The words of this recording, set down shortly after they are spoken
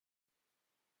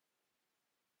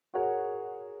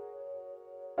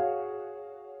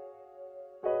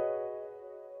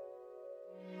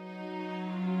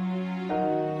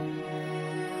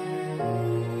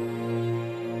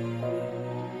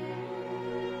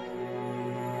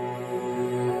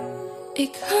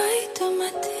Ika'y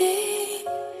dumating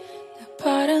na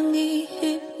parang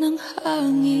ihip ng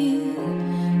hangin.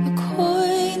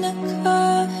 Ako'y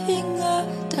nakahinga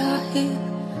dahil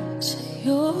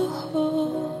sa'yo.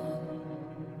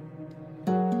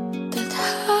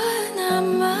 Tadhana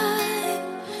man,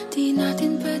 di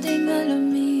natin pwedeng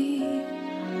alamin.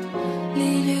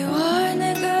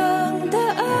 Liliwanag ang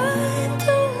daan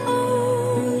tungo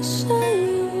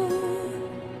sa'yo.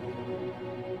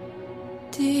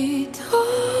 Dito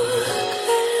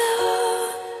ka lang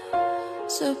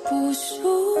sa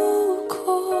puso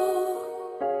ko.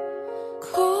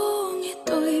 Kung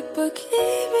ito'y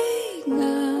pag-ibig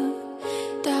na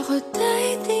takot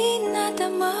ay di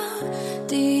nadama.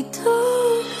 Dito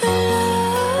ka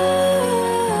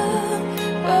lang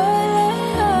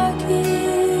palagi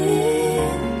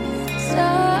sa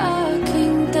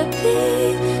aking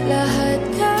tabi. Lahat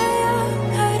kayang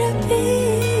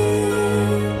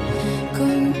harapin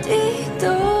kung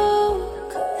dito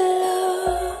ka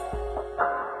lang.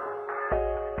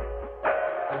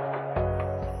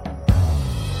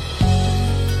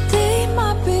 Di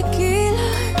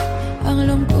mapigilan ang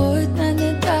lungkot na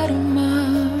nadarama.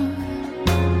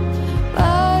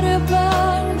 Para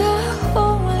bang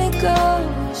dahong ligaw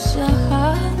sa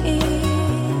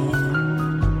hangin.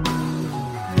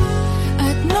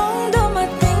 At nung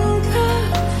dumating ka,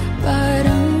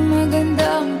 parang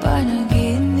magandang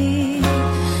panaginip.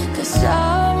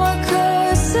 Kasama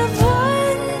ka sa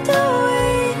buwan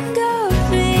tuwing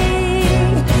gabi.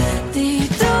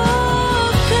 Dito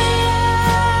ka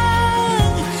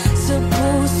lang sa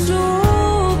puso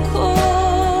ko.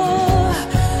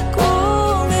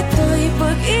 Kung ito'y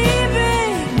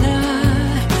pag-ibig na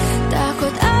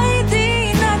takot ay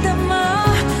di nadama.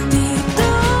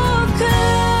 Dito ka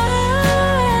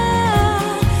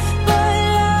lang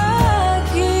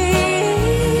palagi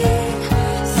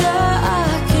sa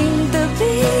aking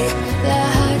tabi.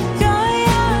 Lahat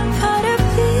kayang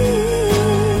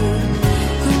harapin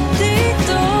kung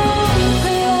dito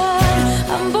ka lang.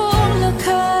 Ang buong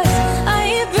lakas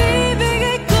ay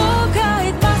ibibigay ko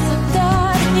kahit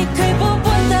masaktan. Ika'y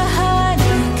pupuntahan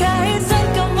kahit saan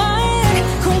ka man.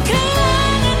 Kung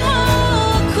kailangan mo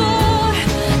ako,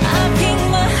 aking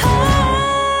mahal.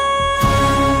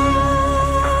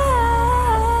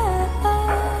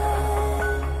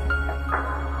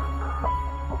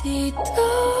 Dito